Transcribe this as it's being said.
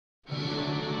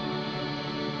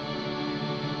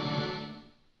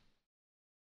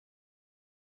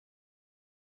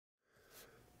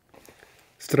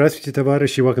Здравствуйте,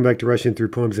 товарищи. Welcome back to Russian Through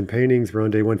Poems and Paintings. We're on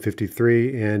day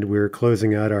 153, and we're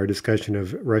closing out our discussion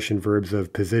of Russian verbs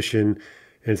of position.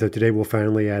 And so today we'll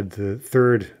finally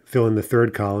fill in the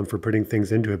third column for putting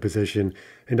things into a position,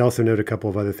 and also note a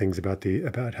couple of other things about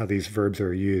how these verbs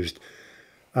are used.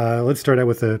 Let's start out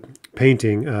with a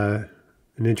painting, an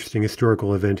interesting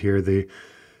historical event here, the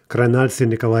Коронация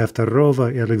Николая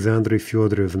II и Alexandry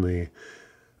Fyodorovny.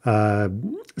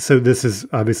 So this is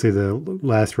obviously the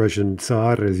last Russian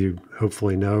Tsar, as you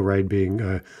hopefully know, right,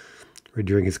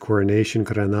 during his coronation,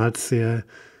 Коронация.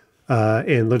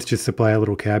 And let's just supply a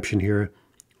little caption here.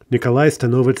 Николай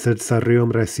становится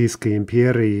царем Российской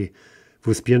империи в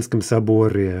Успенском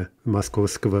соборе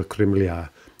Московского Кремля.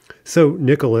 So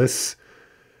Nicholas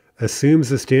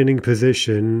assumes a standing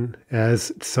position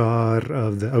as Tsar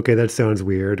of the... Okay, that sounds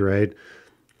weird, right?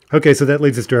 Okay, so that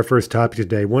leads us to our first topic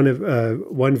today.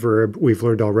 One verb we've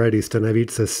learned already,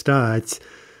 становиться стать,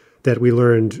 that we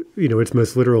learned, its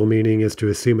most literal meaning is to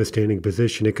assume a standing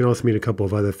position. It can also mean a couple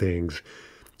of other things.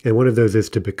 And one of those is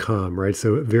to become, right?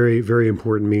 So very, very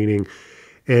important meaning.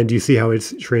 And you see how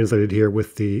it's translated here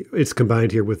it's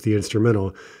combined here with the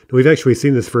instrumental. Now, we've actually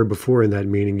seen this verb before in that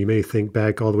meaning. You may think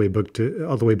back all the way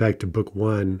back to book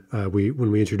one.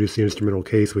 When we introduced the instrumental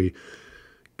case, we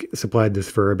supplied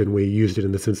this verb and we used it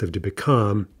in the sense of to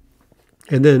become.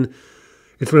 And then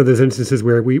it's one of those instances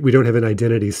where we don't have an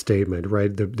identity statement,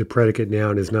 right? The predicate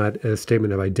noun is not a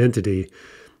statement of identity,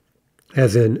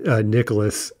 as in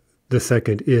Nicholas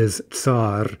II is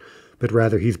Tsar, but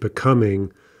rather he's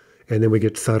becoming. And then we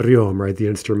get tsarem, right? The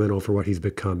instrumental for what he's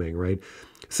becoming, right?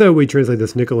 So we translate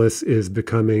this: Nicholas is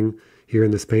becoming, here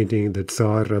in this painting, the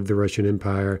Tsar of the Russian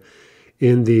Empire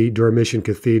in the Dormition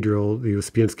Cathedral, the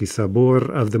Uspensky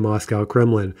Sabor of the Moscow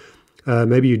Kremlin.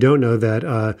 Maybe you don't know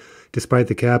that despite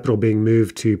the capital being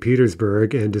moved to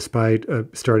Petersburg, and despite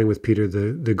starting with Peter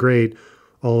the Great,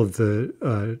 all of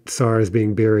the Tsars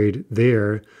being buried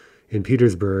there in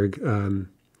Petersburg,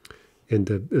 in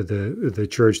the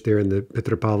church there in the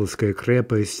Petropavlovskaya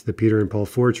Krepость, the Peter and Paul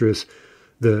Fortress,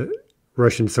 the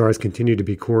Russian Tsars continue to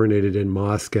be coronated in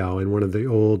Moscow in one of the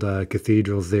old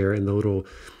cathedrals there in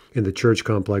the church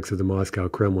complex of the Moscow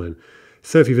Kremlin.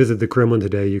 So if you visit the Kremlin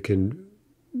today, you can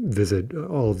visit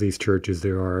all of these churches.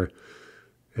 There are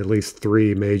at least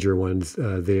three major ones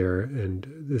there, and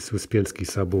this Uspensky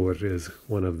Sabor is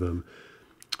one of them.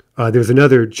 There's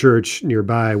another church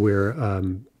nearby where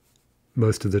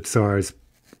most of the Tsars,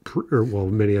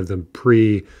 many of them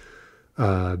pre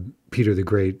Peter the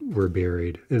Great, were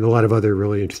buried, and a lot of other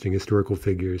really interesting historical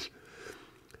figures.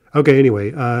 Okay,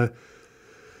 anyway,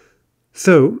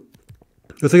 so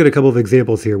let's look at a couple of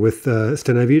examples here with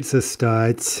становиться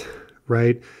стать,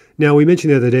 right? Now, we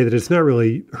mentioned the other day that it's not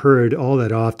really heard all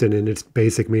that often in its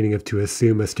basic meaning of to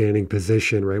assume a standing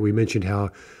position, right? We mentioned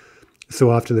how so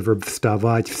often the verb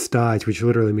вставать, встать, which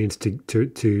literally means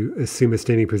to assume a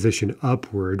standing position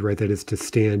upward, right? That is to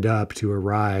stand up, to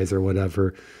arise, or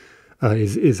whatever,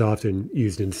 is often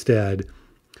used instead.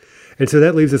 And so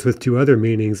that leaves us with two other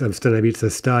meanings of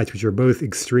становиться стать, which are both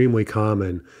extremely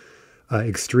common. So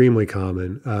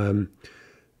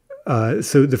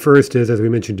the first is, as we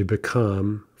mentioned, to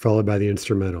become, followed by the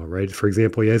instrumental, right? For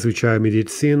example, я изучаю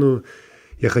медицину,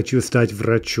 я хочу стать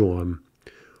врачом.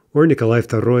 Or Nikolai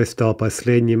II стал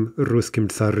последним русским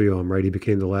царем, right? He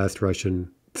became the last Russian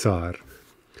Tsar.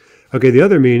 Okay, the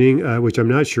other meaning, which I'm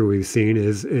not sure we've seen,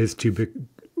 is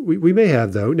we may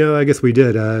have, though. No, I guess we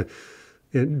did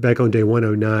back on day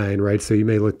 109, right? So you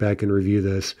may look back and review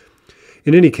this.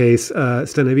 In any case,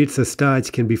 становиться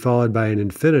стать can be followed by an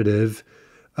infinitive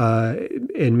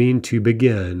and mean to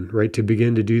begin, right? To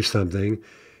begin to do something.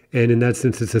 And in that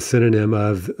sense, it's a synonym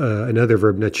of another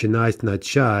verb, начинать,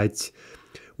 начать,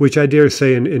 which I dare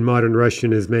say in modern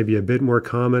Russian is maybe a bit more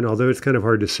common, although it's kind of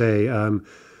hard to say, in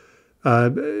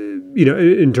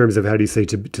terms of how do you say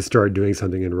to start doing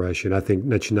something in Russian. I think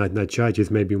начинать, начать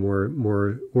is maybe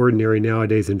more ordinary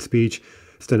nowadays in speech.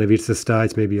 Становиться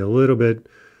стать maybe a little bit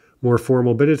more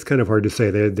formal, but it's kind of hard to say.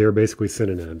 They're basically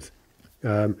synonyms.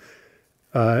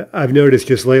 I've noticed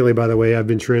just lately, by the way, I've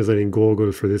been translating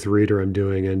Gogol for this reader I'm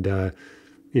doing, and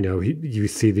you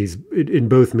see these, in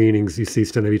both meanings, you see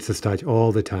становиться стать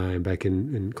all the time back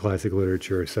in classic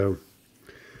literature. So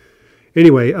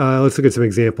anyway, let's look at some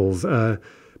examples.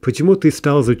 Почему ты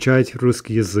стал изучать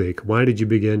русский язык? Why did you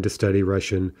begin to study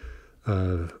Russian,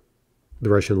 the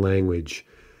Russian language?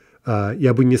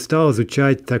 Я бы не стал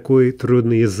изучать такой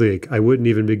трудный язык. I wouldn't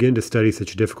even begin to study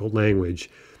such a difficult language.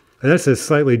 And that's a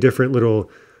slightly different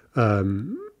little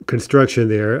construction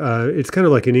there. It's kind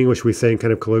of like in English we say in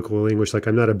kind of colloquial English, like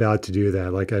I'm not about to do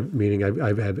that. Like meaning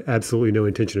I have absolutely no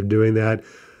intention of doing that.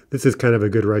 This is kind of a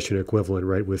good Russian equivalent,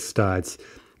 right, with stать.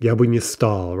 Я бы не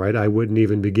стал, right? I wouldn't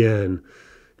even begin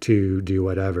to do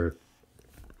whatever.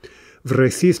 В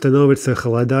России становится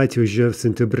холодать уже в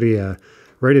сентябре.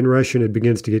 Right, in Russian, it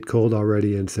begins to get cold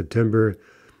already in September.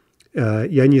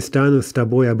 Я не стану с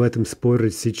тобой об этом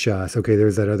спорить сейчас. Okay,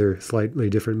 there's that other slightly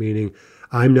different meaning.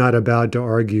 I'm not about to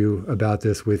argue about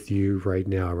this with you right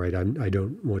now, right? I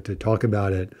don't want to talk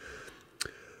about it.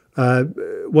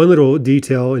 One little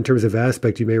detail in terms of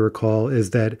aspect you may recall is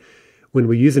that when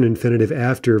we use an infinitive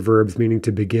after verbs meaning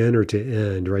to begin or to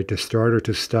end, right, to start or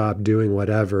to stop doing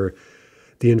whatever,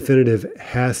 the infinitive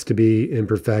has to be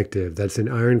imperfective. That's an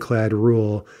ironclad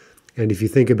rule. And if you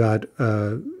think about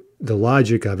the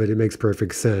logic of it, it makes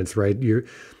perfect sense, right?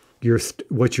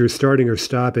 What you're starting or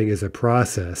stopping is a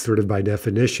process, sort of by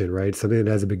definition, right? Something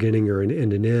that has a beginning or an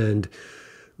end,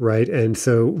 right? And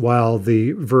so while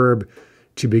the verb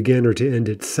to begin or to end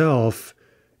itself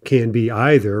can be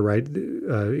either, right?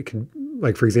 It can,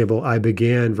 like, for example, I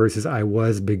began versus I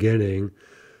was beginning,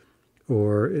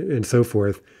 or and so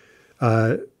forth.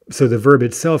 So the verb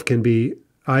itself can be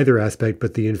either aspect,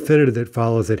 but the infinitive that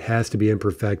follows it has to be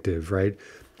imperfective, right?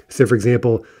 So, for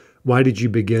example, why did you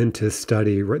begin to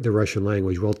study the Russian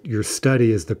language? Well, your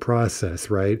study is the process,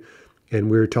 right? And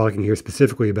we're talking here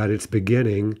specifically about its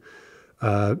beginning.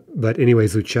 But anyway,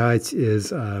 изучать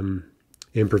is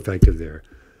imperfective there.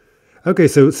 Okay,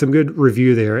 so some good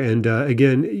review there. And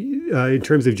again, in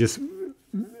terms of just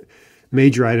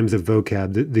major items of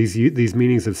vocab, these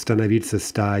meanings of становиться,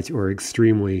 стать are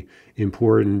extremely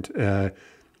important. And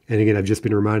again, I've just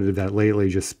been reminded of that lately,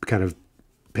 just kind of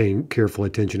paying careful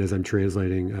attention as I'm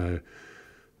translating,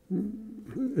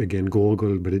 again,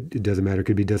 Gogol, but it doesn't matter. It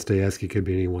could be Dostoevsky, it could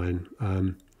be anyone.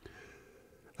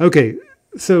 Okay,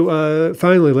 so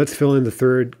finally, let's fill in the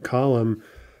third column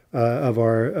of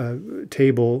our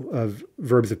table of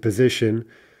verbs of position.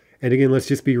 And again, let's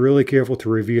just be really careful to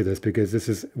review this, because this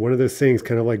is one of those things,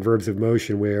 kind of like verbs of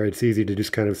motion, where it's easy to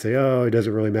just kind of say, oh, it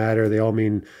doesn't really matter. They all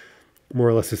mean more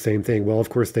or less the same thing. Well, of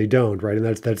course they don't, right? And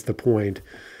that's the point,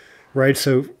 right?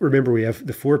 So remember, we have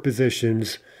the four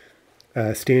positions,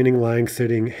 standing, lying,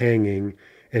 sitting, hanging.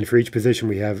 And for each position,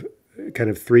 we have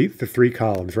kind of the three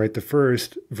columns, right? The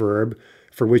first verb,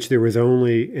 for which there was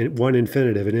only one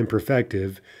infinitive, an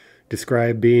imperfective,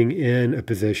 describe being in a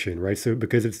position, right? So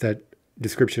because it's that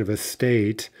description of a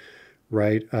state,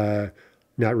 right?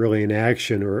 Not really an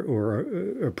action or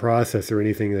a process or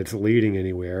anything that's leading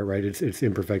anywhere, right? It's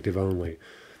imperfective only.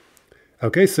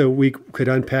 Okay, so we could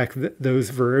unpack those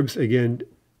verbs again.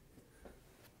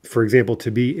 For example,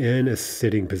 to be in a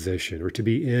sitting position or to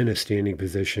be in a standing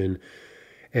position,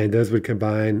 and those would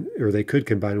combine, or they could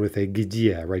combine with a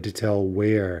где, right? To tell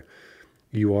where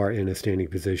you are in a standing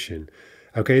position.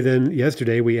 Okay, then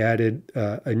yesterday we added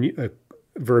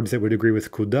verbs that would agree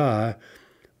with куда,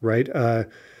 right?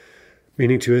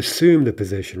 Meaning to assume the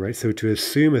position, right? So to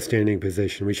assume a standing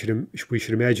position, we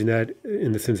should imagine that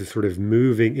in the sense of sort of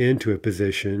moving into a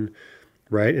position,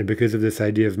 right? And because of this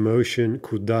idea of motion,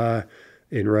 куда,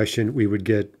 in Russian, we would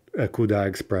get a куда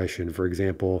expression. For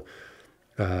example,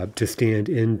 to stand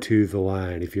into the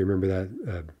line, if you remember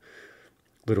that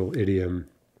little idiom,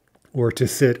 or to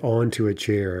sit onto a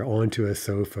chair, onto a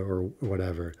sofa, or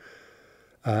whatever.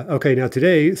 Okay, now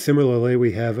today, similarly,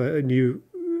 we have a new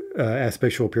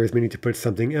aspectual pairs, meaning to put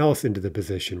something else into the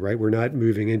position, right? We're not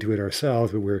moving into it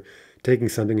ourselves, but we're taking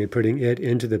something and putting it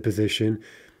into the position.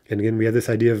 And again, we have this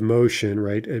idea of motion,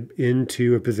 right?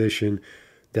 Into a position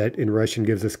that in Russian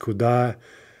gives us куда.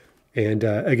 And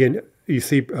again, you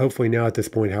see hopefully now at this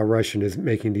point how Russian is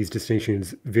making these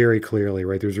distinctions very clearly,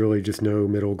 right? There's really just no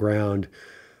middle ground.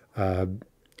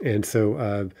 And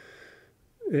so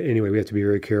anyway, we have to be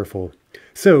very careful.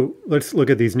 So let's look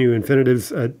at these new infinitives.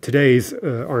 Today's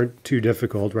aren't too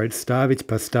difficult, right? Ставить,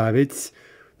 поставить.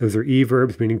 Those are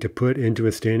e-verbs, meaning to put into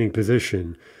a standing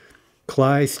position.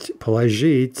 Класть,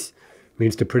 положить,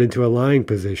 means to put into a lying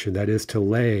position. That is to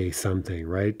lay something,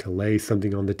 right? To lay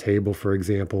something on the table, for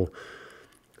example.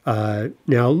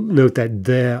 Now, note that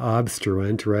the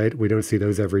obstruent, right? We don't see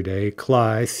those every day.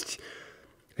 Класть.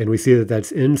 And we see that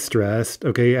that's in stressed.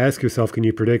 Okay, ask yourself, can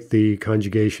you predict the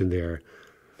conjugation there?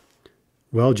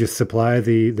 Well, just supply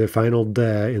the final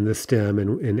de in the stem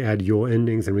and add your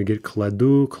endings, and we get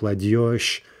kладу,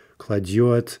 кладешь,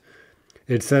 кладет,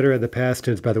 etc. The past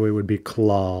tense, by the way, would be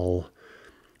клал,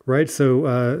 right? So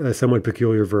a somewhat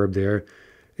peculiar verb there.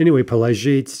 Anyway,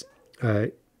 положить,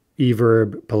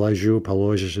 e-verb, положу,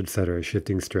 положишь, etc.,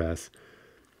 shifting stress.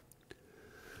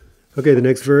 Okay, the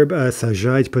next verb,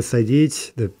 сажать,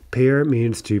 посадить. The pair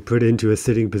means to put into a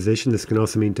sitting position. This can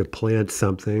also mean to plant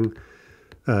something.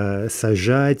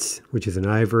 Сажать, which is an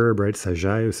I verb, right?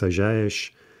 Сажаю,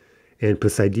 сажаешь. And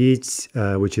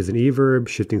посадить, which is an E verb,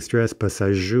 shifting stress.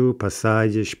 Посажу,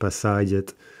 посадишь,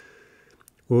 посадит.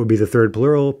 What would be the third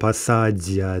plural?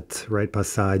 Посадят, right?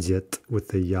 Посадят with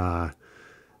the ya.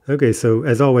 Okay, so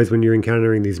as always, when you're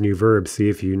encountering these new verbs, see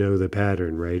if you know the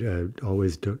pattern, right?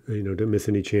 Always don't miss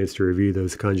any chance to review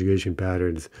those conjugation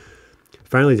patterns.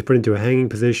 Finally, to put into a hanging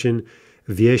position,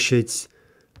 вешать,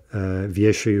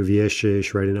 вешаю,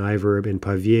 вешаешь, right? An I verb, and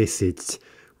повесить,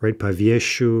 right?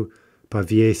 Повешу,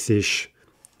 повесишь,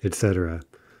 etc.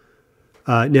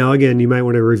 Now, again, you might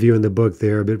want to review in the book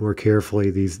there a bit more carefully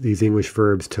these English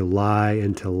verbs to lie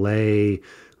and to lay,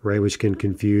 right, which can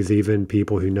confuse even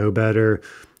people who know better,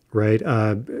 right?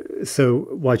 So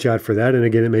watch out for that. And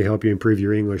again, it may help you improve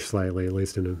your English slightly, at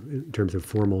least in terms of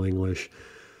formal English.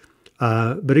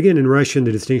 But again, in Russian,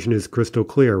 the distinction is crystal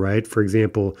clear, right? For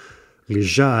example,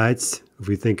 лежать, if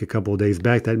we think a couple of days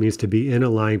back, that means to be in a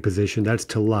lying position. That's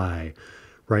to lie,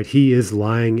 right? He is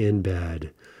lying in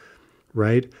bed,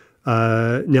 right?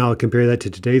 Now compare that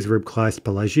to today's verb class,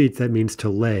 положить, that means to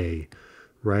lay,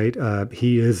 right?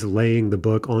 He is laying the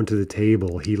book onto the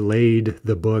table. He laid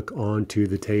the book onto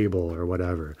the table or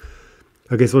whatever.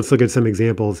 Okay, so let's look at some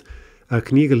examples.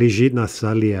 Книга лежит на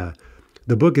столе.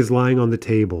 The book is lying on the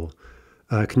table.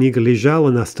 Книга лежала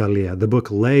на столе. The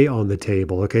book lay on the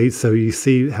table. Okay, so you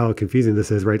see how confusing this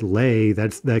is, right? Lay,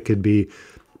 that could be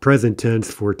present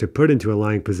tense for to put into a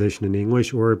lying position in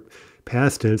English, or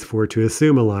past tense for to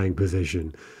assume a lying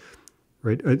position,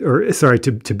 right? Or sorry,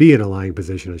 to be in a lying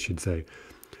position, I should say.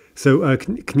 So,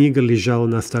 книга лежала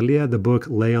на столе, the book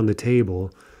lay on the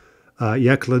table.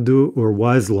 Я кладу, or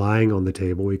was lying on the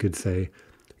table, we could say.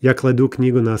 Я кладу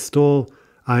книгу на стол,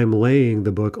 I'm laying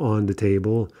the book on the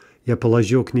table. Я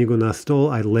положил книгу на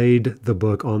стол, I laid the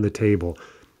book on the table.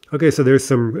 Okay, so there's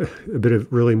a bit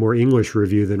of really more English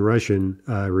review than Russian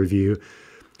review.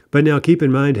 But now keep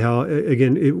in mind how,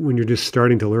 again, when you're just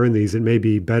starting to learn these, it may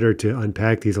be better to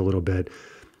unpack these a little bit.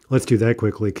 Let's do that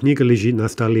quickly. Книга лежит на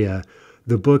столе.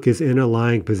 The book is in a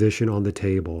lying position on the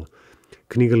table.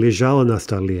 Книга лежала на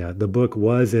столе. The book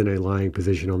was in a lying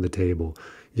position on the table.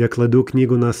 Я кладу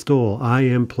книгу на стол. I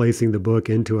am placing the book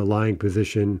into a lying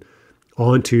position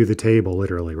onto the table,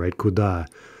 literally, right? Куда?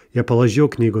 Я положил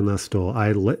книгу на стол.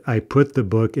 I put the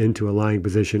book into a lying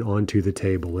position onto the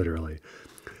table, literally.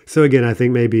 So again, I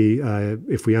think maybe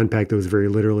if we unpack those very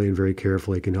literally and very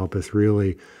carefully, it can help us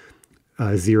really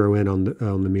zero in on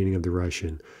the meaning of the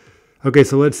Russian. Okay,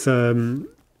 so let's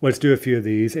do a few of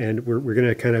these, and we're going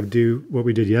to kind of do what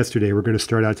we did yesterday. We're going to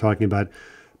start out talking about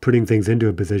putting things into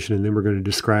a position, and then we're going to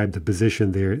describe the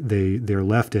position they're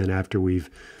left in after we've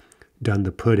done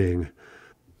the putting.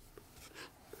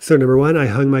 So number one, I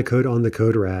hung my coat on the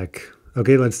coat rack.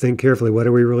 Okay, let's think carefully. What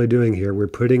are we really doing here? We're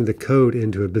putting the coat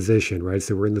into a position, right?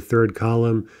 So we're in the third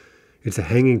column. It's a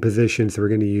hanging position, so we're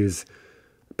going to use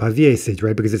повесить,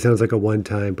 right? Because it sounds like a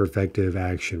one-time perfective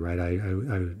action, right? I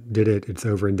did it. It's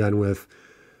over and done with.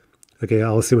 Okay,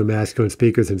 I'll assume a masculine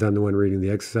speaker since I'm the one reading the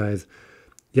exercise.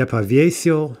 Я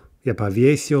повесил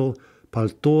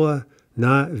пальто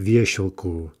на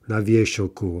вешалку.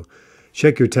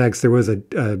 Check your text. There was a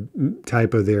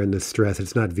typo there in the stress.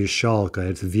 It's not вешалка,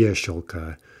 it's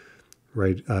вешалка,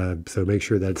 right? So make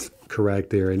sure that's correct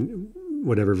there in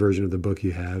whatever version of the book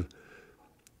you have.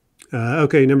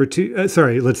 Okay, number two.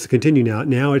 Sorry, let's continue now.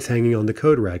 Now it's hanging on the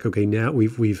coat rack. Okay, now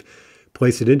we've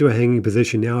placed it into a hanging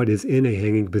position. Now it is in a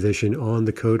hanging position on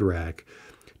the coat rack.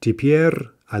 Теперь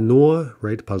оно,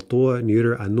 right? Пальто,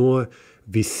 neuter, оно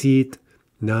висит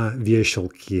на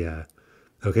вешалке.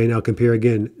 Okay, now compare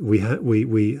again. We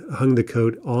hung the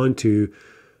coat onto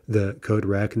the coat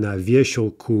rack. На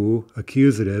вешалку,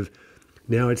 accusative.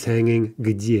 Now it's hanging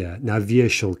где? На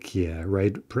вешалке,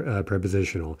 right?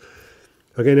 Prepositional.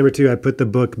 Okay, number two, I put the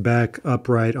book back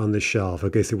upright on the shelf.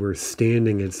 Okay, so we're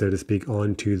standing it, so to speak,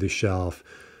 onto the shelf.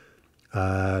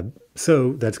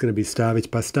 So that's going to be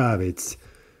ставить, поставить.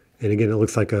 And again, it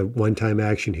looks like a one-time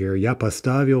action here. Я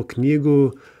поставил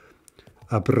книгу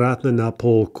обратно на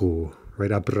полку. Right,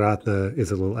 обратно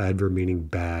is a little adverb meaning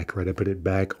back, right? I put it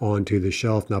back onto the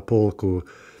shelf, на полку.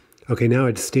 Okay, now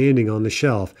it's standing on the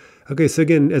shelf. Okay, so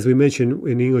again, as we mentioned,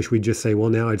 in English, we just say, well,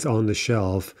 now it's on the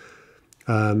shelf.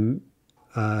 You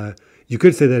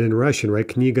could say that in Russian, right?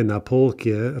 Книга на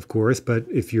полке, of course, but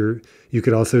if you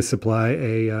could also supply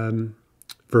a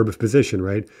verb of position,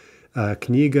 right?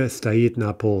 Книга стоит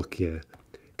на полке.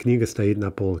 Книга стоит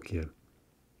на полке.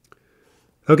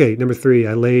 Okay, number three,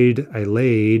 I laid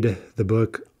the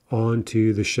book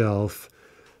onto the shelf.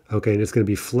 Okay, and it's going to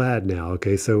be flat now.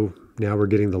 Okay, so now we're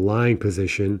getting the lying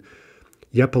position.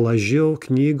 Я положил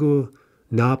книгу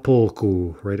Na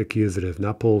polku, right? Accusative.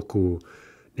 Na polku.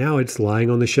 Now it's lying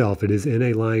on the shelf. It is in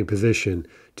a lying position.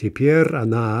 Tepier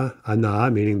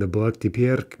ana, meaning the book.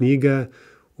 Tepier kniga,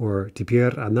 or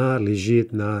tepier ana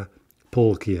ležit na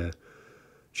polkie.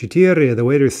 Четыре, the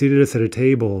waiter seated us at a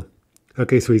table.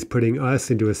 Okay, so he's putting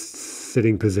us into a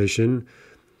sitting position.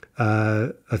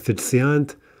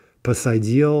 Официант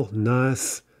посадил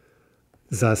нас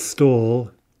за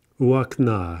стол у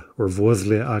окна, or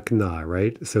возле окна,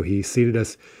 right? So he seated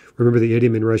us. Remember, the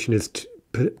idiom in Russian is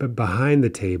behind the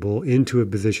table, into a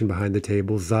position behind the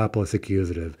table, за plus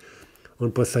accusative.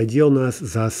 Он посадил нас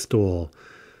за стол.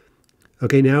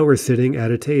 Okay, now we're sitting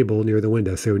at a table near the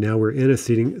window. So now we're in a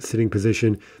sitting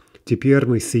position. Теперь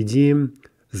мы сидим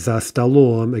за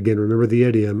столом. Again, remember the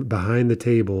idiom, behind the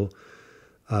table.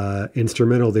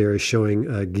 Instrumental there is showing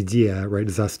где, right?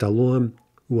 За столом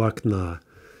у окна.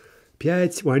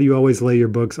 Пять, why do you always lay your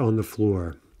books on the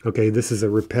floor? Okay, this is a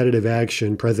repetitive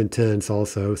action, present tense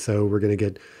also. So we're going to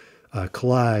get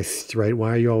класть, right?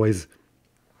 Why are you always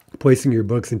placing your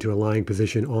books into a lying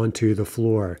position onto the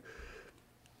floor?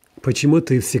 Почему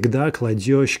ты всегда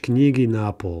кладешь книги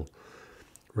на пол?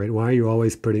 Right? Why are you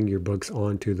always putting your books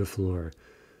onto the floor?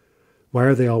 Why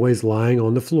are they always lying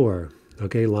on the floor?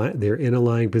 Okay, they're in a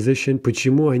lying position.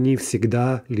 Почему они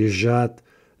всегда лежат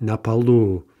на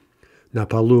полу? На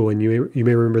полу. And you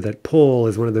may remember that pol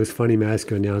is one of those funny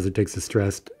masculine nouns that takes the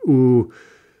stressed u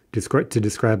to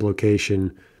describe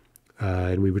location.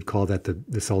 And we would call that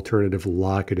this alternative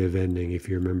locative ending, if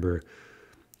you remember.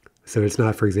 So it's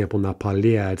not, for example, na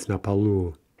palia, it's na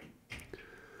palu.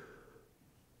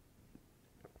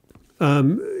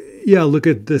 Yeah, look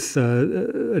at this,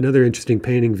 another interesting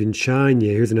painting,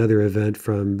 Vinchanya. Here's another event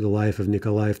from the life of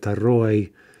Nikolai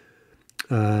II.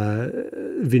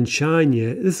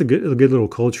 Vinchanya, this is a good little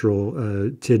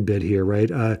cultural tidbit here,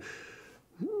 right?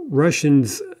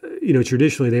 Russians,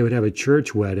 traditionally they would have a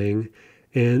church wedding,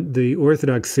 and the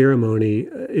Orthodox ceremony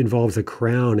involves a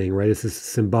crowning, right? It's a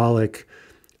symbolic,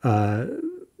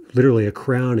 literally a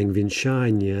crowning,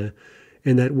 Vinchanya,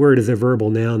 and that word is a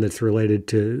verbal noun that's related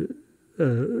to,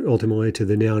 ultimately to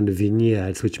the noun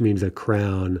vignettes, which means a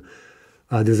crown.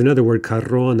 There's another word,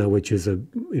 corona, which is a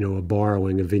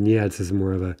borrowing. A vignettes is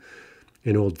more of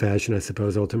an old-fashioned, I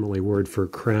suppose, ultimately word for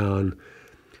crown.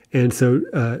 And so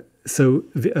a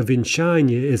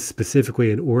vinchanya is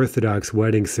specifically an Orthodox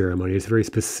wedding ceremony. It's very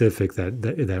specific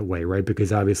that way, right?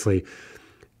 Because obviously,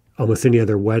 almost any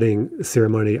other wedding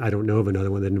ceremony, I don't know of another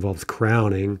one that involves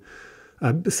crowning.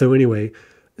 So anyway,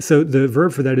 so the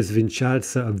verb for that is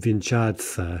vinchatsa,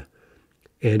 vinchatsa.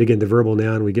 And again, the verbal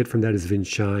noun we get from that is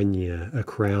vinchanya, a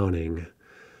crowning.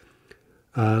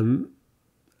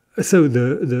 So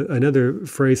another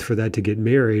phrase for that, to get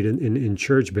married in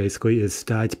church, basically, is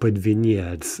stать под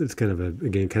венец. It's kind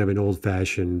of an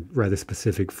old-fashioned, rather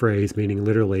specific phrase, meaning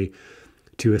literally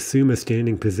to assume a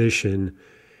standing position.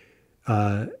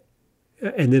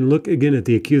 And then look again at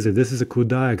the accusative. This is a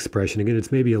kuda expression. Again,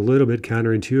 it's maybe a little bit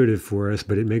counterintuitive for us,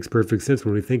 but it makes perfect sense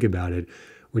when we think about it.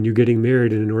 When you're getting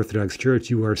married in an Orthodox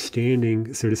church, you are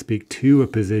standing, so to speak, to a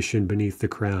position beneath the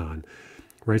crown,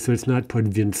 right? So it's not pod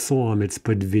vincom, it's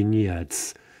pod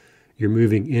vignettes. You're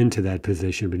moving into that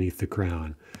position beneath the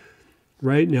crown,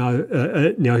 right? Now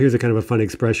here's a kind of a fun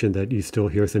expression that you still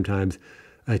hear sometimes.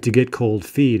 To get cold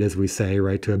feet, as we say,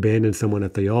 right? To abandon someone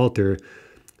at the altar.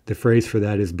 The phrase for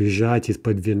that is бежать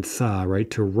из-под венца, right?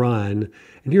 To run.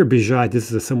 And here, бежать, this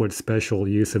is a somewhat special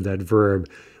use of that verb.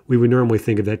 We would normally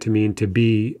think of that to mean to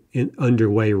be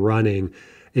underway running.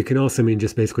 It can also mean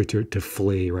just basically to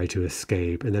flee, right? To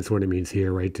escape. And that's what it means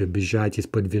here, right? To бежать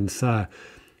из-под венца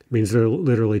means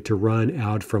literally to run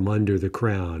out from under the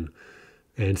crown.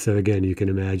 And so again, you can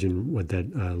imagine what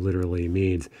that literally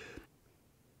means.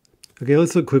 Okay,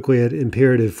 let's look quickly at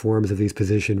imperative forms of these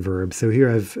position verbs. So here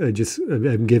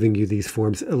I'm giving you these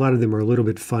forms. A lot of them are a little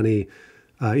bit funny.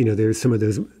 There's some of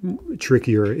those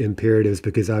trickier imperatives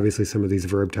because obviously some of these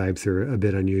verb types are a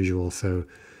bit unusual. So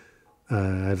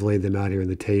I've laid them out here in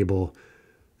the table.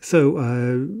 So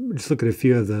just look at a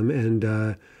few of them. And,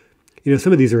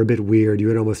 some of these are a bit weird. You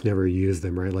would almost never use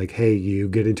them, right? Like, hey, you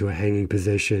get into a hanging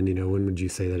position. When would you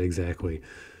say that exactly?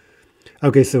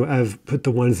 Okay, so I've put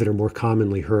the ones that are more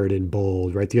commonly heard in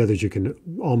bold, right? The others you can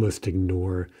almost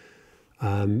ignore.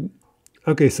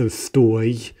 Okay, so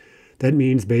stoy, that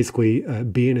means basically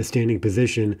be in a standing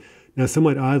position. Now,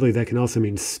 somewhat oddly, that can also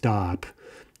mean stop,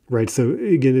 right? So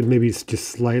again, maybe it's just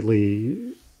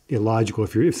slightly illogical.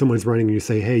 If someone's running and you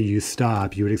say, hey, you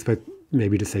stop, you would expect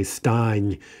maybe to say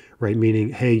staň, right? Meaning,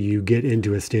 hey, you get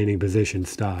into a standing position,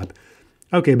 stop.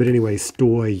 Okay, but anyway,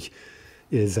 stoy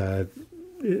is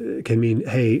can mean,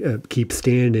 hey, keep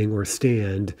standing or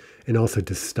stand, and also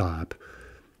to stop.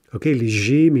 Okay,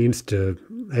 lежи means to,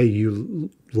 hey, you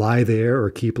lie there or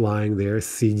keep lying there.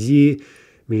 Сиди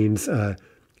means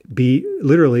be,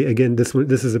 literally, again, this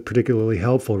is a particularly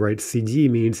helpful, right? Сиди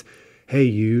means, hey,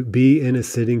 you be in a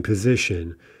sitting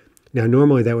position. Now,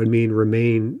 normally that would mean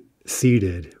remain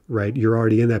seated, right? You're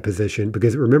already in that position,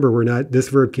 because remember, this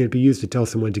verb can't be used to tell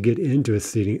someone to get into a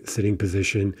sitting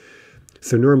position.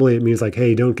 So normally it means like,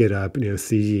 hey, don't get up,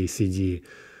 сиди,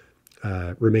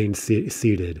 remain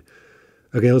seated.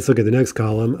 Okay, let's look at the next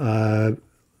column.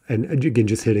 And again,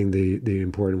 just hitting the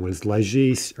important ones.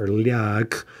 Ложись or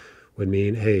ляг would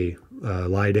mean, hey,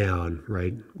 lie down,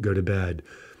 right? Go to bed.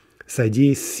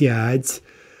 Садись, сядь.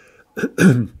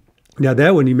 Now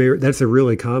that one, that's a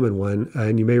really common one.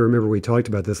 And you may remember we talked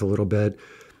about this a little bit.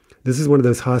 This is one of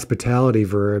those hospitality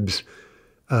verbs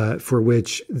for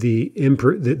which the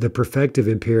perfective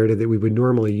imperative that we would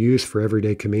normally use for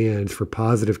everyday commands, for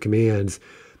positive commands,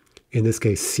 in this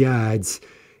case, сядь,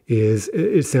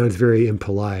 it sounds very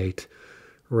impolite,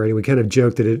 right? And we kind of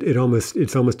joke that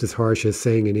it's almost as harsh as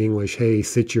saying in English, hey,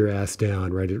 sit your ass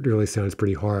down, right? It really sounds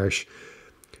pretty harsh.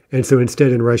 And so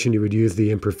instead in Russian, you would use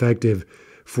the imperfective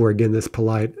for, again, this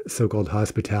polite so-called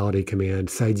hospitality command,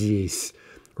 садись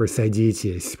or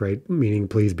садитесь, right? Meaning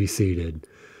please be seated.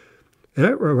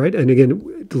 Right? And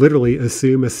again, literally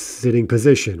assume a sitting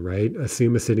position, right?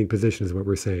 Assume a sitting position is what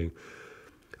we're saying.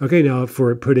 Okay, now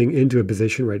for putting into a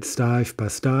position, right? Ставь,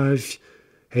 поставь.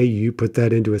 Hey, you put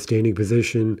that into a standing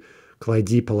position.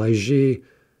 Клади, положи.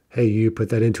 Hey, you put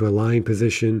that into a lying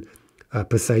position.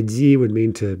 Посади would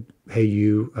mean to, hey,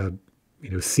 you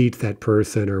seat that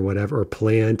person or whatever, or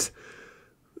plant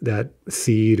that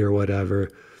seed or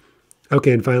whatever.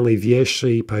 Okay, and finally,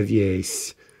 вешай,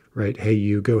 повесь, right? Hey,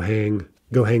 you go hang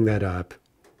that up.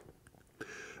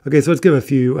 Okay, so let's give a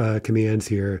few commands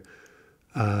here.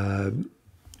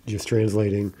 Just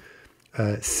translating.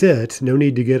 Sit, no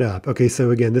need to get up. Okay, so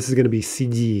again, this is going to be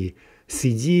сиди.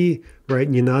 Сиди, right?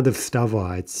 Не надо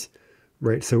вставать,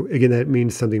 right? So again, that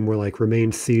means something more like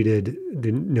remain seated,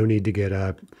 no need to get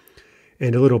up.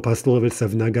 And a little poslovica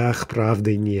в ногах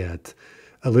правды нет.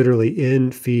 Literally,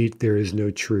 in feet, there is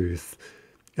no truth.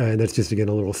 And that's just, again,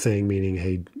 a little saying meaning,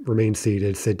 hey, remain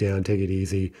seated, sit down, take it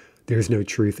easy. There's no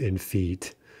truth in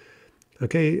feet.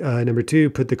 Okay, number 2,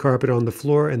 put the carpet on the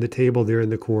floor and the table there in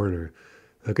the corner.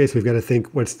 Okay, so we've got to think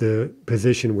what's the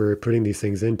position we're putting these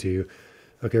things into.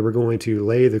 Okay, we're going to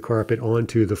lay the carpet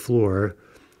onto the floor,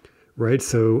 right?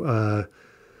 So,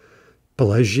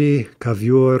 положи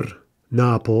ковер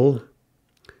на пол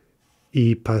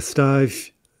и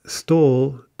поставь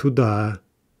стол туда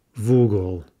в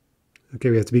угол.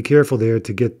 Okay, we have to be careful there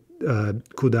to get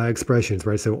куда expressions,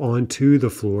 right? So onto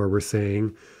the floor, we're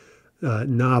saying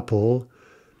на пол.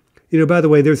 By the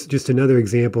way, there's just another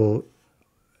example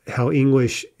how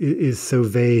English is so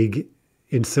vague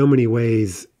in so many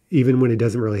ways, even when it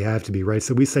doesn't really have to be, right?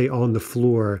 So we say on the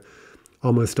floor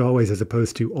almost always as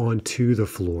opposed to onto the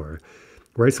floor,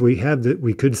 right? So we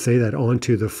could say that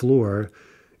onto the floor.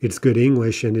 It's good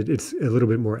English, and it's a little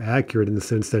bit more accurate in the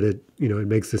sense that it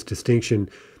makes this distinction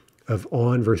of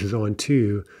on versus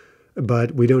onto,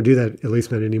 but we don't do that, at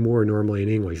least not anymore normally in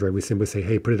English, right? We simply say,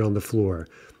 hey, put it on the floor.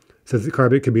 So the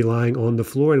carpet could be lying on the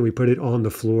floor, and we put it on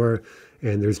the floor,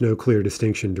 and there's no clear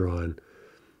distinction drawn.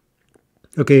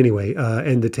 Okay, anyway,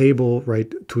 and the table, right,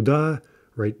 туда,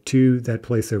 right, to that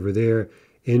place over there,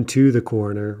 into the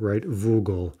corner, right, в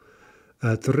угол.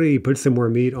 3, put some more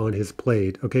meat on his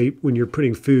plate. Okay, when you're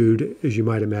putting food, as you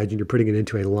might imagine, you're putting it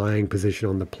into a lying position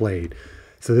on the plate.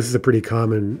 So this is a pretty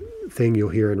common thing you'll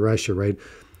hear in Russia, right?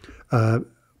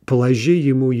 Положи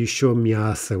ему еще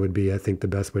мясо would be, I think, the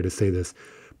best way to say this.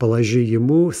 Положи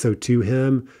ему, so to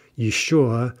him,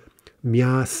 еще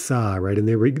мясо, right? And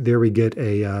there we get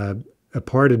a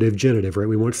partitive genitive, right?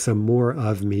 We want some more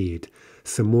of meat.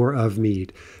 Some more of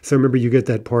meat. So remember, you get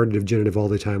that partitive genitive all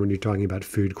the time when you're talking about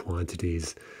food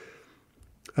quantities.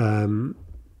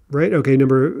 Right? Okay,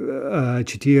 number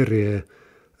 4.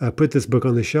 Put this book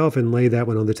on the shelf and lay that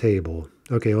one on the table.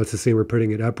 Okay, let's assume we're putting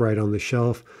it upright on the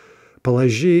shelf.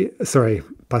 Поставь.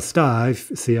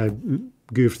 See, I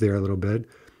goofed there a little bit.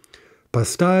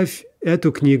 Поставь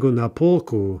эту книгу на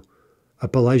полку, а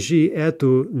положи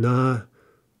эту на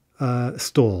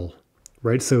стол.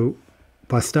 Right? So,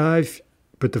 поставь,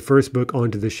 put the first book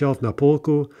onto the shelf, на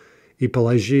полку, и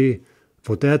положи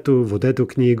вот эту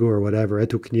книгу, or whatever,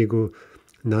 эту книгу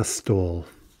на стол.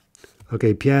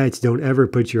 Okay, 5, don't ever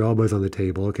put your elbows on the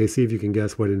table. Okay, see if you can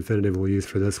guess what infinitive we'll use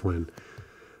for this one.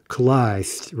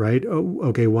 Класть, right? Oh,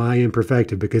 okay, why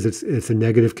imperfective? Because it's a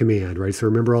negative command, right? So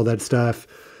remember all that stuff.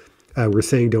 We're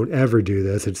saying don't ever do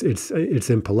this. It's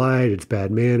impolite. It's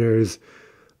bad manners.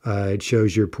 It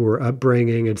shows your poor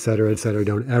upbringing, et cetera, et cetera.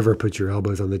 Don't ever put your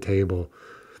elbows on the table.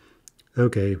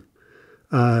 Okay.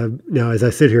 Now, as I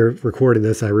sit here recording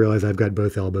this, I realize I've got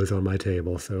both elbows on my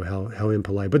table. So how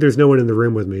impolite. But there's no one in the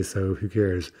room with me, so who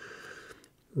cares,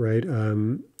 right?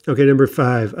 Okay, number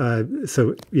 5.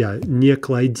 Не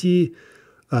клади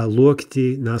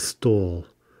локти на стол.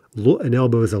 An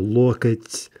elbow is a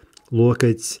локоть,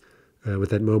 with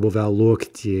that mobile vowel,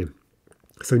 локти.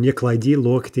 So не клади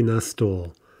локти на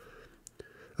стол.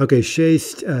 Okay,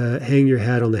 6, hang your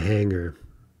hat on the hanger.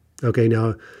 Okay,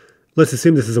 now let's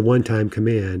assume this is a one-time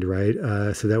command, right?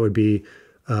 So that would be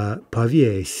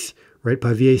повесь, right?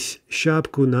 Повесь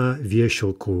шапку на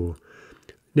вешалку.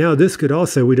 Now this could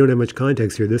also, we don't have much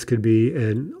context here, this could be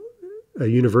a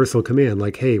universal command,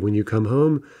 like, hey, when you come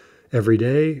home every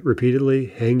day, repeatedly,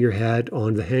 hang your hat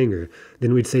on the hanger.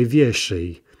 Then we'd say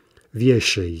вешай,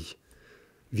 вешай,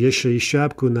 вешай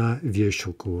шапку на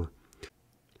вешалку.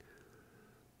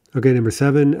 Okay, number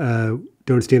 7,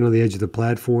 don't stand on the edge of the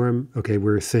platform. Okay,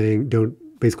 we're saying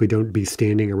don't be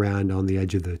standing around on the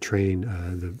edge of the train,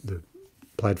 the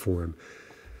platform.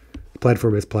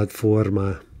 Platform is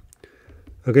платформа.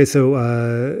 Okay,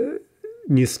 so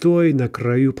не стой на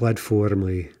краю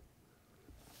платформы.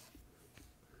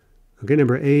 Okay,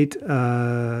 number 8,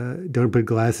 don't put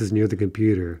glasses near the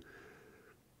computer.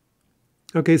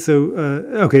 Okay, so,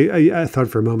 I thought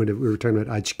for a moment we were talking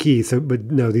about очки, but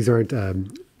no, these aren't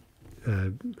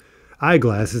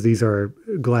eyeglasses, these are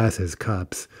glasses,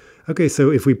 cups. Okay,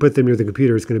 so if we put them near the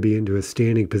computer, it's going to be into a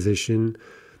standing position,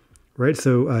 right?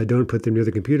 So don't put them near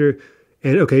the computer.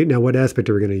 And okay, now what aspect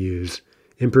are we going to use?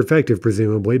 Imperfective,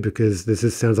 presumably, because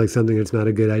sounds like something that's not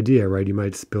a good idea, right? You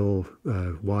might spill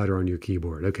water on your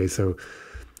keyboard. Okay, so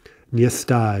не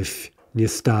ставь,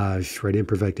 right?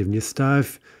 Imperfective. Не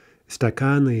ставь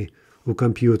стаканы у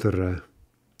компьютера.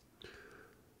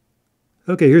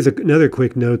 Okay, here's another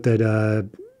quick note that,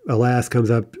 alas, comes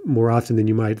up more often than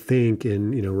you might think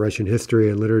in Russian history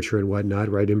and literature and whatnot,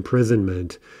 right?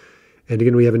 Imprisonment. And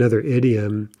again, we have another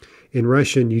idiom. In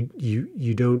Russian,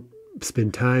 you don't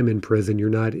spend time in prison.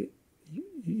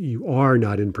 You are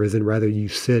not in prison. Rather, you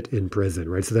sit in prison,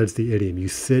 right? So that's the idiom. You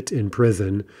sit in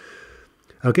prison.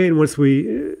 Okay, and once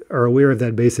we are aware of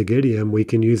that basic idiom, we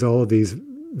can use all of these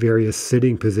various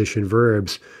sitting position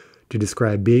verbs to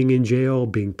describe being in jail,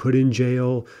 being put in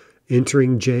jail,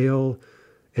 entering jail,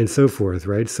 and so forth,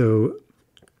 right? So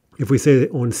if we say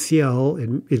on сел,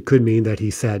 it could mean that he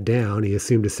sat down, he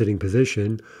assumed a sitting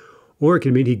position, or it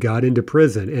can mean he got into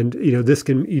prison. And,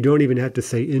 you don't even have to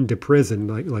say into prison,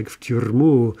 like в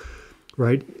тюрьму,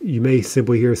 right? You may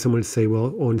simply hear someone say,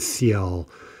 well, on сел.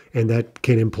 And that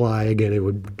can imply, again, it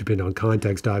would depend on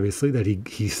context, obviously, that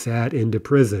he sat into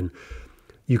prison.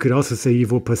 You could also say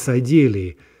его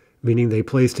посадили, meaning they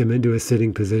placed him into a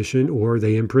sitting position or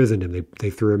they imprisoned him. They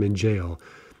threw him in jail.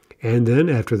 And then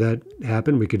after that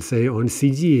happened, we could say on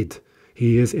сидит.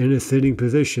 He is in a sitting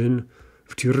position,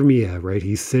 в тюрьме, right?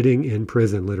 He's sitting in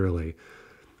prison, literally.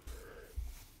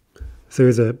 So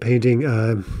here's a painting,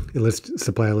 and let's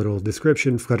supply a little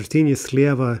description. В картине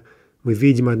слева мы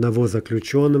видим одного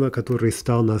заключенного, который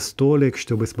стал на столик,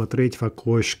 чтобы смотреть в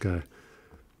окошко.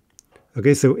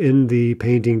 Okay, so in the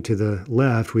painting to the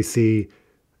left, we see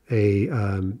a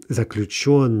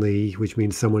заключенный, which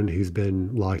means someone who's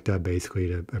been locked up,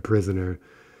 basically, a prisoner.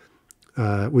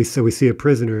 We see a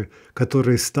prisoner,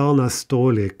 который стал на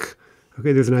столик.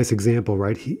 Okay, there's a nice example,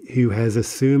 right? Who has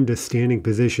assumed a standing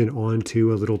position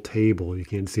onto a little table. You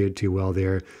can't see it too well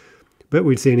there. But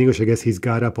we'd say in English, I guess he's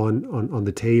got up on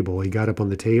the table. He got up on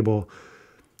the table.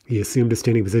 He assumed a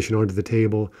standing position onto the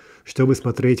table. Чтобы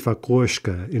смотреть в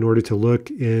окошко, in order to look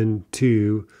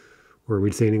into, or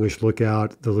we'd say in English, look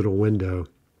out the little window.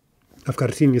 А в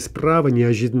картине справа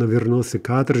неожиданно вернулся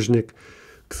каторжник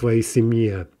к своей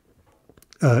семье.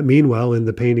 Meanwhile, in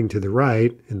the painting to the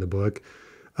right, in the book,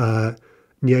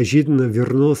 неожиданно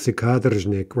вернулся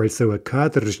каторжник, right? So a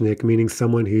каторжник, meaning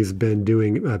someone who's been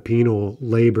doing penal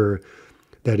labor,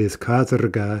 that is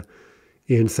katorga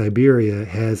in Siberia,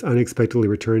 has unexpectedly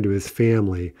returned to his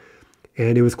family.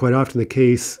 And it was quite often the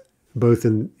case, both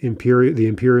in the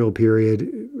imperial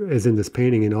period, as in this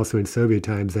painting, and also in Soviet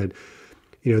times, that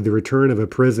the return of a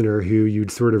prisoner who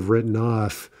you'd sort of written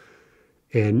off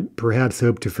and perhaps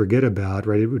hoped to forget about,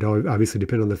 right? It would obviously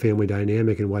depend on the family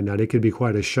dynamic and whatnot. It could be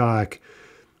quite a shock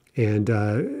and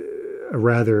a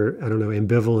rather,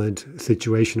 ambivalent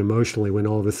situation emotionally when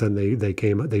all of a sudden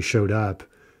they showed up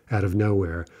out of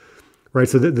nowhere, right?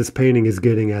 So this painting is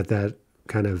getting at that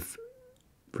kind of,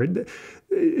 right?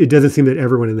 it doesn't seem that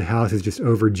everyone in the house is just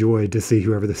overjoyed to see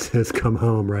whoever this has come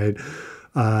home, right?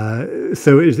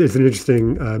 So it's an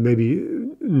interesting, maybe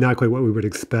not quite what we would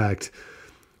expect.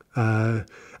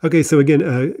 Okay, so again,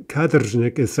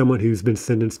 katorжник is someone who's been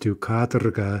sentenced to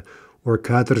katorga or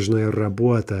katorжная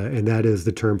работа, and that is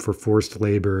the term for forced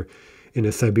labor in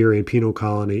a Siberian penal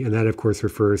colony, and that, of course,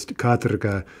 refers to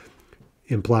katorga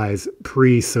implies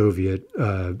pre-Soviet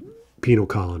penal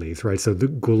colonies, right? So the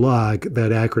Gulag,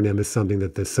 that acronym, is something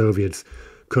that the Soviets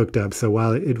cooked up. So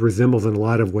while it resembles in a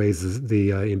lot of ways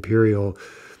the imperial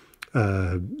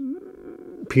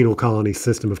penal colony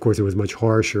system, of course, it was much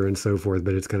harsher and so forth,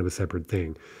 but it's kind of a separate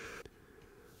thing.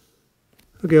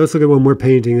 Okay, let's look at one more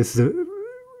painting. This is a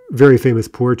very famous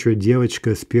portrait,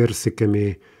 Девочка с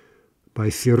персиками by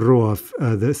Serov.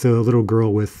 So a little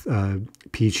girl with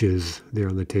peaches there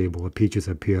on the table. A peach is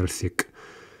a persik.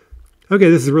 Okay,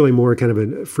 this is really more kind of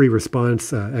a free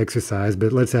response exercise,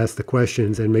 but let's ask the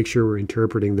questions and make sure we're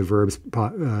interpreting the verbs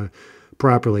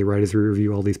properly, right, as we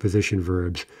review all these position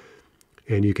verbs.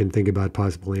 And you can think about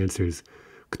possible answers.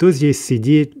 Кто здесь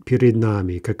сидит перед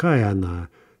нами? Какая она?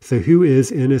 So who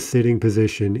is in a sitting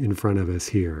position in front of us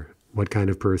here? What kind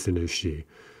of person is she?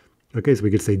 Okay, so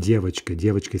we could say девочка.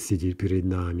 Девочка сидит перед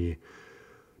нами.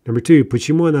 Number 2,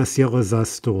 почему она села за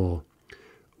стол?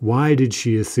 Why did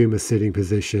she assume a sitting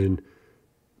position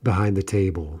behind the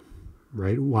table,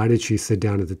 right? Why did she sit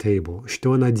down at the table?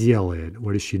 Что она делает?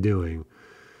 What is she doing?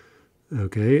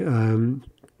 Okay.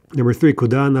 Number 3,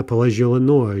 куда она положила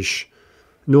нож?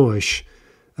 Нож.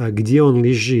 Где он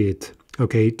лежит?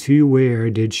 Okay, to where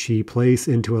did she place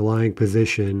into a lying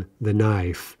position the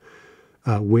knife?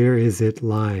 Where is it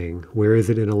lying? Where is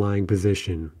it in a lying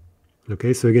position?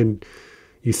 Okay, so again,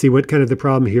 you see what kind of the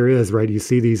problem here is, right? You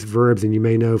see these verbs, and you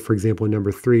may know, for example, in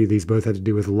number 3, these both have to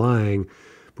do with lying,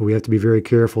 but we have to be very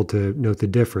careful to note the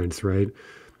difference, right?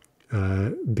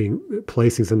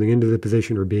 Placing something into the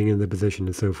position or being in the position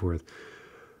and so forth.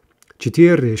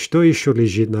 4, что еще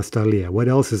лежит на столе? What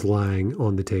else is lying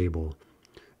on the table?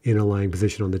 In a lying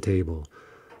position on the table.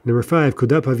 Number 5,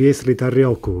 куда повесили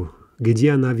тарелку?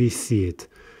 Где она висит?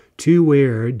 To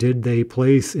where did they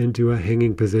place into a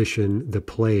hanging position the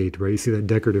plate, right? You see that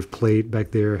decorative plate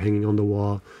back there hanging on the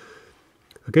wall?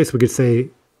 Okay, so we could say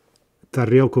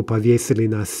тарелку повесили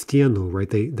на стену, right?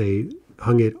 They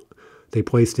hung it, they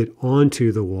placed it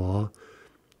onto the wall.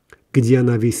 Где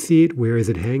она висит? Where is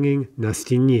it hanging? На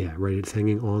стене, right? It's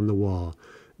hanging on the wall.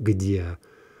 Где?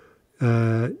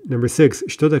 Number 6,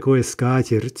 что такое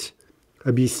скатерть?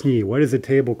 Объясни. What is a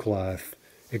tablecloth?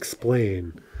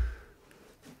 Explain.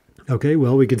 Okay,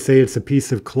 well, we could say it's a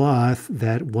piece of cloth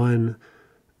that one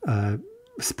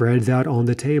spreads out on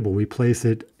the table. We place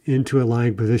it into a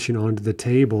lying position onto the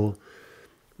table,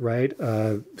 right?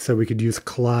 So we could use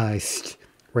класть,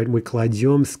 right? Мы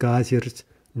кладем скатерть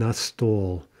на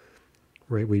стол,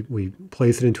 right? We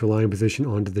place it into a lying position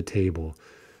onto the table.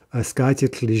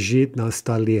 Скатерть лежит на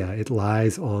столе. It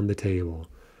lies on the table.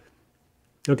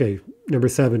 Okay, number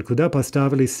 7. Куда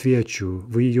поставили свечу?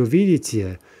 Вы ее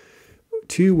видите?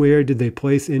 To where did they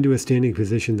place into a standing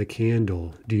position the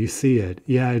candle? Do you see it?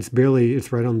 Yeah, it's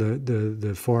right on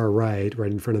the far right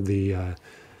in front of the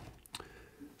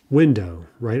window,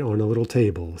 right, on a little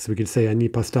table. So we could say, они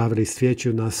поставили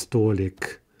свечу на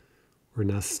столик, or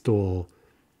на стол.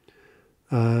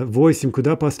 8.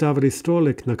 Куда поставили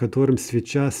столик, на котором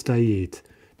свеча стоит?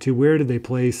 To where did they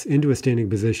place into a standing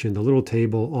position the little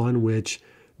table on which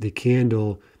the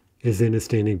candle is in a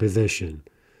standing position?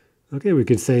 Okay, we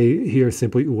could say here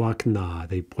simply u окна.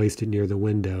 They placed it near the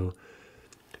window.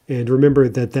 And remember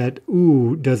that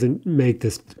u doesn't make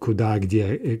this куда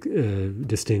где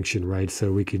distinction, right?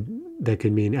 So that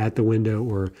could mean at the window,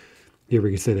 or here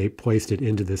we could say they placed it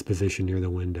into this position near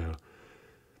the window.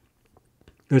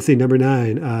 Let's see, number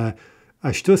 9.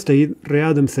 А что стоит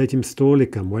рядом с этим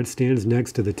столиком? What stands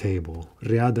next to the table?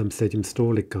 Рядом с этим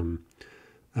столиком.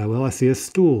 Well, I see a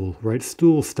stool, right?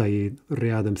 Stool стоит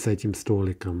рядом с этим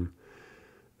столиком.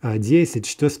 10.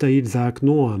 Что стоит за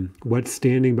окном? What's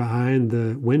standing behind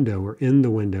the window, or in the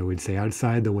window, we'd say,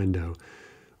 outside the window.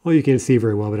 Well, you can't see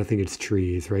very well, but I think it's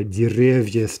trees, right?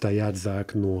 Деревья стоят за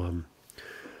окном.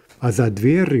 А за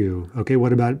дверью, okay,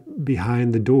 what about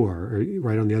behind the door, or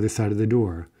right on the other side of the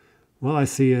door? Well, I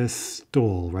see a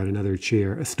stool, right? Another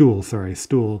chair, a stool. So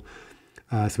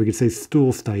we could say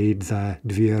стул стоит за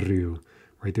дверью,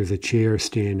 right? There's a chair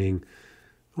standing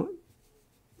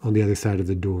on the other side of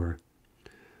the door,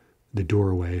 the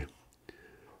doorway.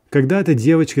 Когда эта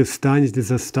девочка встанет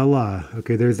из-за стола?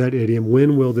 Okay, there's that idiom.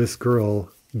 When will this girl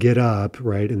get up,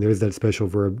 right? And there's that special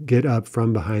verb, get up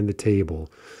from behind the table.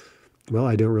 Well,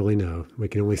 I don't really know. We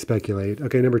can only speculate.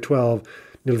 Okay, number 12.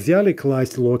 Нельзя ли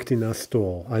класть локти на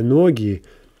стол, а ноги,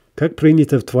 как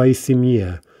принято в твоей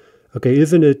семье? Okay,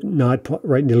 isn't it not,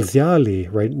 right, нельзя ли,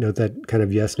 right, note that kind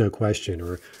of yes-no question,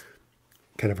 or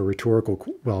kind of a rhetorical,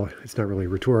 well, it's not really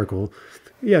rhetorical.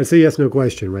 Yeah, it's a yes-no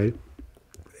question, right?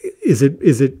 Is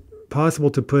it possible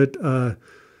to put,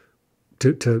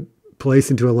 to place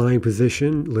into a lying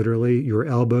position, literally, your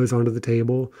elbows onto the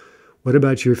table? What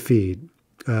about your feet?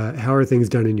 How are things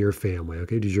done in your family?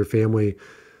 Okay, does your family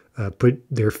put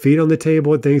their feet on the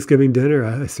table at Thanksgiving dinner?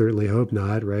 I certainly hope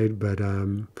not, right? But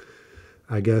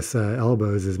I guess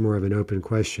elbows is more of an open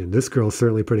question. This girl's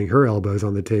certainly putting her elbows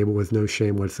on the table with no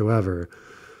shame whatsoever.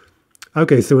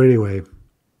 Okay, so anyway.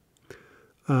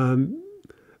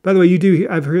 By the way,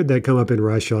 I've heard that come up in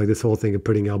Russia, like this whole thing of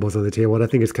putting elbows on the table. And I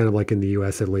think it's kind of like in the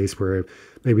US at least, where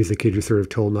maybe as a kid you're sort of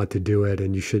told not to do it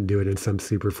and you shouldn't do it in some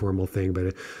super formal thing.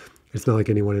 But it's not like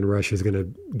anyone in Russia is going to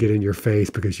get in your face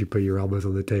because you put your elbows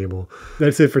on the table.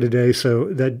 That's it for today.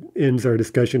 So that ends our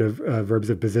discussion of verbs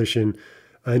of position.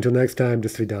 Until next time, до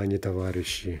свидания,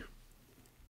 товарищи.